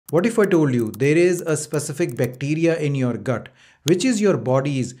What if I told you there is a specific bacteria in your gut, which is your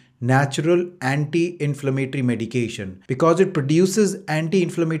body's natural anti-inflammatory medication because it produces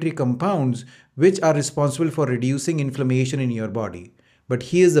anti-inflammatory compounds which are responsible for reducing inflammation in your body. But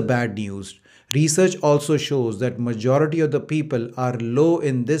here's the bad news. Research also shows that majority of the people are low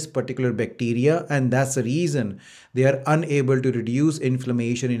in this particular bacteria, and that's the reason they are unable to reduce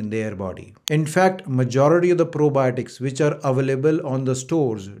inflammation in their body. In fact, majority of the probiotics which are available on the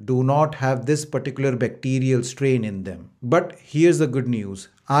stores do not have this particular bacterial strain in them. But here's the good news.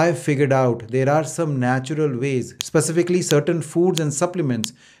 I figured out there are some natural ways, specifically certain foods and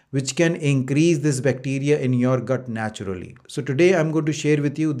supplements, which can increase this bacteria in your gut naturally. So today I'm going to share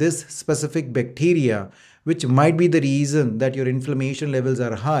with you this specific bacteria which might be the reason that your inflammation levels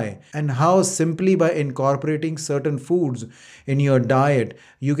are high, and how simply by incorporating certain foods in your diet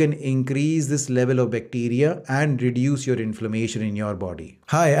you can increase this level of bacteria and reduce your inflammation in your body.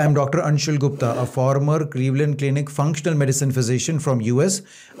 Hi, I'm Dr. Anshul Gupta, a former Cleveland Clinic functional medicine physician from US.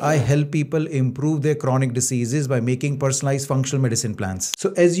 I help people improve their chronic diseases by making personalized functional medicine plans.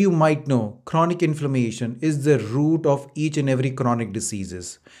 So as you might know, chronic inflammation is the root of each and every chronic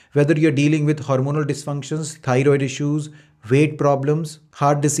diseases. Whether you're dealing with hormonal dysfunctions, thyroid issues, weight problems,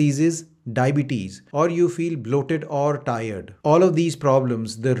 heart diseases, diabetes, or you feel bloated or tired. All of these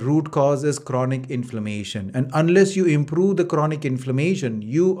problems, the root cause is chronic inflammation. And unless you improve the chronic inflammation,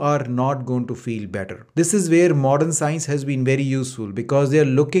 you are not going to feel better. This is where modern science has been very useful because they are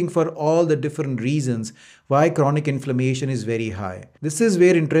looking for all the different reasons why chronic inflammation is very high. This is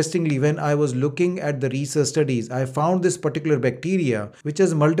where, interestingly, when I was looking at the research studies, I found this particular bacteria, which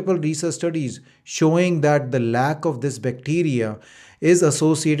has multiple research studies showing that the lack of this bacteria is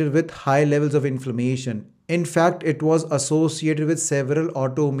associated with high levels of inflammation. In fact, it was associated with several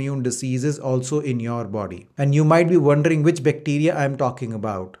autoimmune diseases also in your body. And you might be wondering which bacteria I'm talking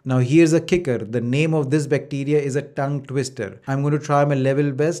about. Now here's a kicker. The name of this bacteria is a tongue twister. I'm going to try my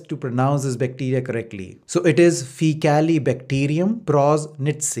level best to pronounce this bacteria correctly. So it is Faecalibacterium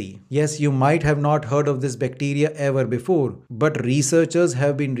prausnitzii. Yes, you might have not heard of this bacteria ever before, but researchers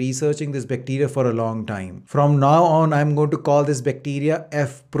have been researching this bacteria for a long time. From now on, I'm going to call this bacteria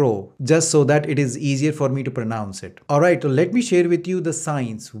F. pro, just so that it is easier for me to pronounce it. Alright, so let me share with you the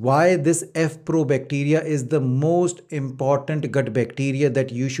science why this F. pro bacteria is the most important gut bacteria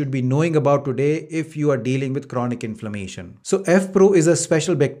that you should be knowing about today if you are dealing with chronic inflammation. So F. pro is a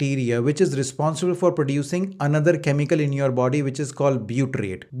special bacteria which is responsible for producing another chemical in your body which is called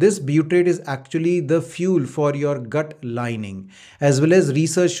butyrate. This butyrate is actually the fuel for your gut lining. As well as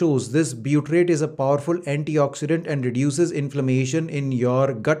research shows, this butyrate is a powerful antioxidant and reduces inflammation in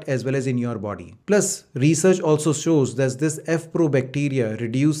your gut as well as in your body. Plus, research also shows that this F. pro bacteria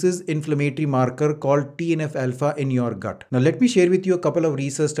reduces inflammatory marker called TNF-alpha in your gut. Now let me share with you a couple of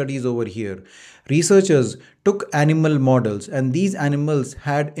research studies over here. Researchers took animal models, and these animals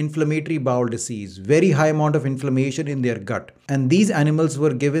had inflammatory bowel disease, very high amount of inflammation in their gut. And these animals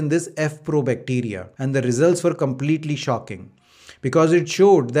were given this F. pro bacteria, and the results were completely shocking, because it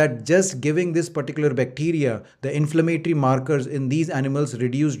showed that just giving this particular bacteria, the inflammatory markers in these animals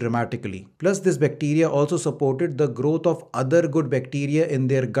reduced dramatically. Plus, this bacteria also supported the growth of other good bacteria in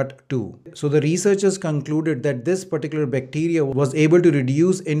their gut too. So the researchers concluded that this particular bacteria was able to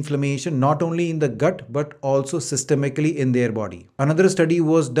reduce inflammation not only in the gut but also systemically in their body. Another study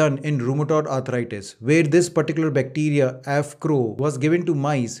was done in rheumatoid arthritis, where this particular bacteria F. pro was given to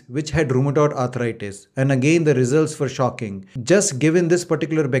mice which had rheumatoid arthritis, and again the results were shocking. Just given this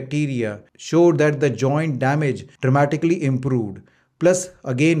particular bacteria showed that the joint damage dramatically improved. Plus,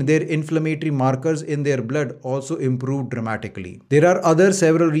 again, their inflammatory markers in their blood also improved dramatically. There are other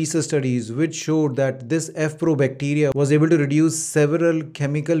several research studies which showed that this F. pro bacteria was able to reduce several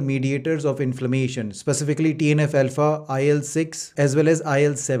chemical mediators of inflammation, specifically TNF-alpha, IL-6 as well as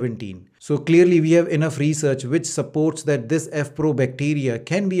IL-17. So clearly we have enough research which supports that this F. pro bacteria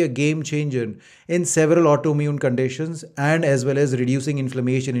can be a game changer in several autoimmune conditions and as well as reducing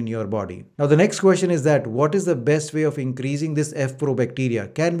inflammation in your body. Now the next question is that what is the best way of increasing this F. pro bacteria?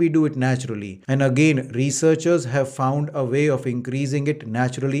 Can we do it naturally? And again, researchers have found a way of increasing it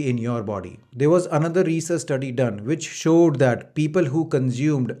naturally in your body. There was another research study done which showed that people who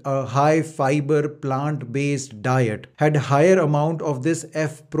consumed a high fiber plant-based diet had higher amount of this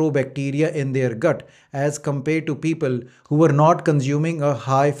F. pro bacteria in their gut as compared to people who were not consuming a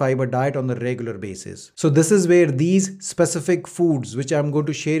high fiber diet on a regular basis. So this is where these specific foods which I'm going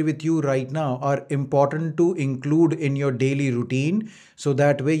to share with you right now are important to include in your daily routine, so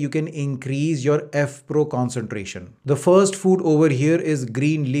that way you can increase your F. pro concentration. The first food over here is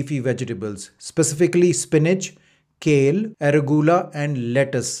green leafy vegetables, specifically spinach, kale, arugula, and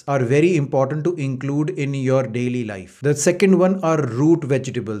lettuce are very important to include in your daily life. The second one are root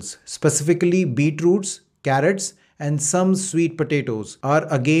vegetables, specifically beetroots, carrots, and some sweet potatoes are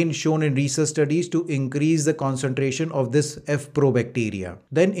again shown in research studies to increase the concentration of this F. pro-bacteria.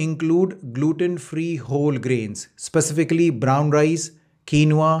 Then include gluten-free whole grains, specifically brown rice,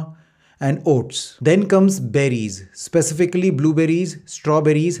 quinoa, and oats. Then comes berries, specifically blueberries,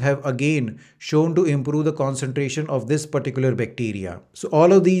 strawberries have again shown to improve the concentration of this particular bacteria. So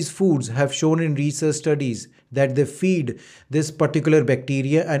all of these foods have shown in research studies that they feed this particular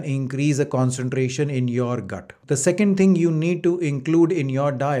bacteria and increase the concentration in your gut. The second thing you need to include in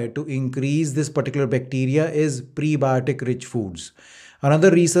your diet to increase this particular bacteria is prebiotic rich foods.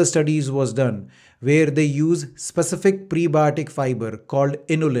 Another research studies was done where they use specific prebiotic fiber called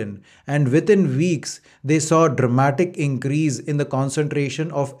inulin, and within weeks they saw a dramatic increase in the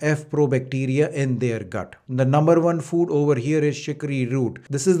concentration of F. pro-bacteria in their gut. The number one food over here is chicory root.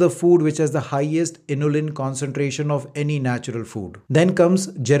 This is the food which has the highest inulin concentration of any natural food. Then comes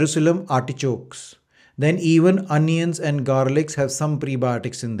Jerusalem artichokes. Then even onions and garlics have some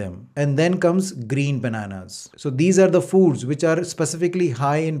prebiotics in them. And then comes green bananas. So these are the foods which are specifically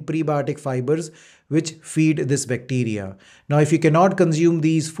high in prebiotic fibers which feed this bacteria. Now, if you cannot consume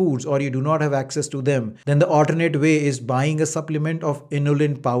these foods or you do not have access to them, then the alternate way is buying a supplement of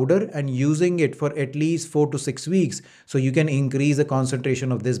inulin powder and using it for at least 4 to 6 weeks so you can increase the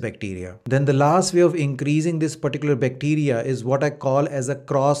concentration of this bacteria. Then the last way of increasing this particular bacteria is what I call as a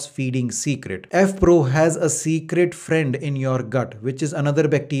cross-feeding secret. F. pro has a secret friend in your gut, which is another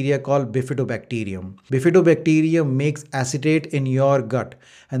bacteria called Bifidobacterium. Bifidobacterium makes acetate in your gut,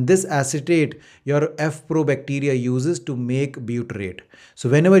 and this acetate your F. pro bacteria uses to make butyrate. So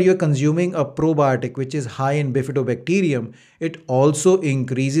whenever you're consuming a probiotic which is high in Bifidobacterium, it also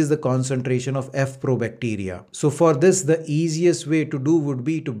increases the concentration of F. pro bacteria. So for this, the easiest way to do would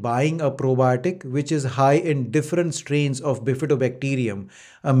be to buying a probiotic which is high in different strains of Bifidobacterium.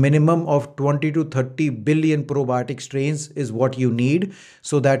 A minimum of 20 to 30 billion probiotic strains is what you need.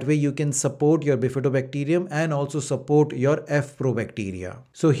 So that way you can support your Bifidobacterium and also support your F. pro bacteria.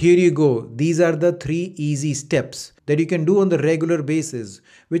 So here you go. These are the 3 easy steps that you can do on the regular basis,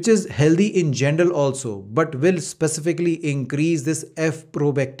 which is healthy in general also, but will specifically increase this F.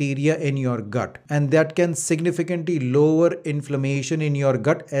 pro bacteria in your gut, and that can significantly lower inflammation in your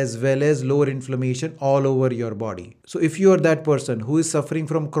gut as well as lower inflammation all over your body. So if you are that person who is suffering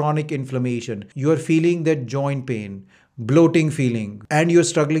from chronic inflammation, you are feeling that joint pain, bloating feeling, and you're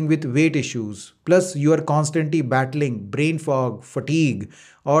struggling with weight issues, plus you are constantly battling brain fog, fatigue,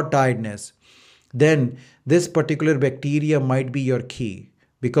 or tiredness, then this particular bacteria might be your key.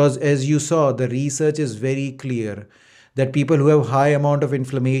 Because as you saw, the research is very clear that people who have high amount of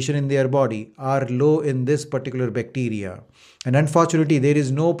inflammation in their body are low in this particular bacteria. And unfortunately, there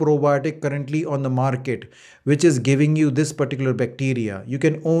is no probiotic currently on the market which is giving you this particular bacteria. You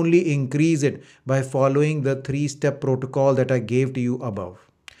can only increase it by following the 3-step protocol that I gave to you above.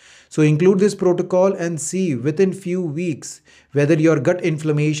 So include this protocol and see within few weeks whether your gut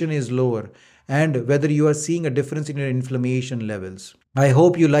inflammation is lower and whether you are seeing a difference in your inflammation levels. I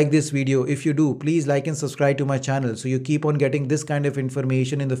hope you like this video. If you do, please like and subscribe to my channel so you keep on getting this kind of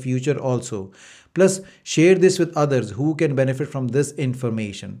information in the future also. Plus, share this with others who can benefit from this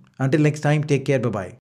information. Until next time, take care. Bye-bye.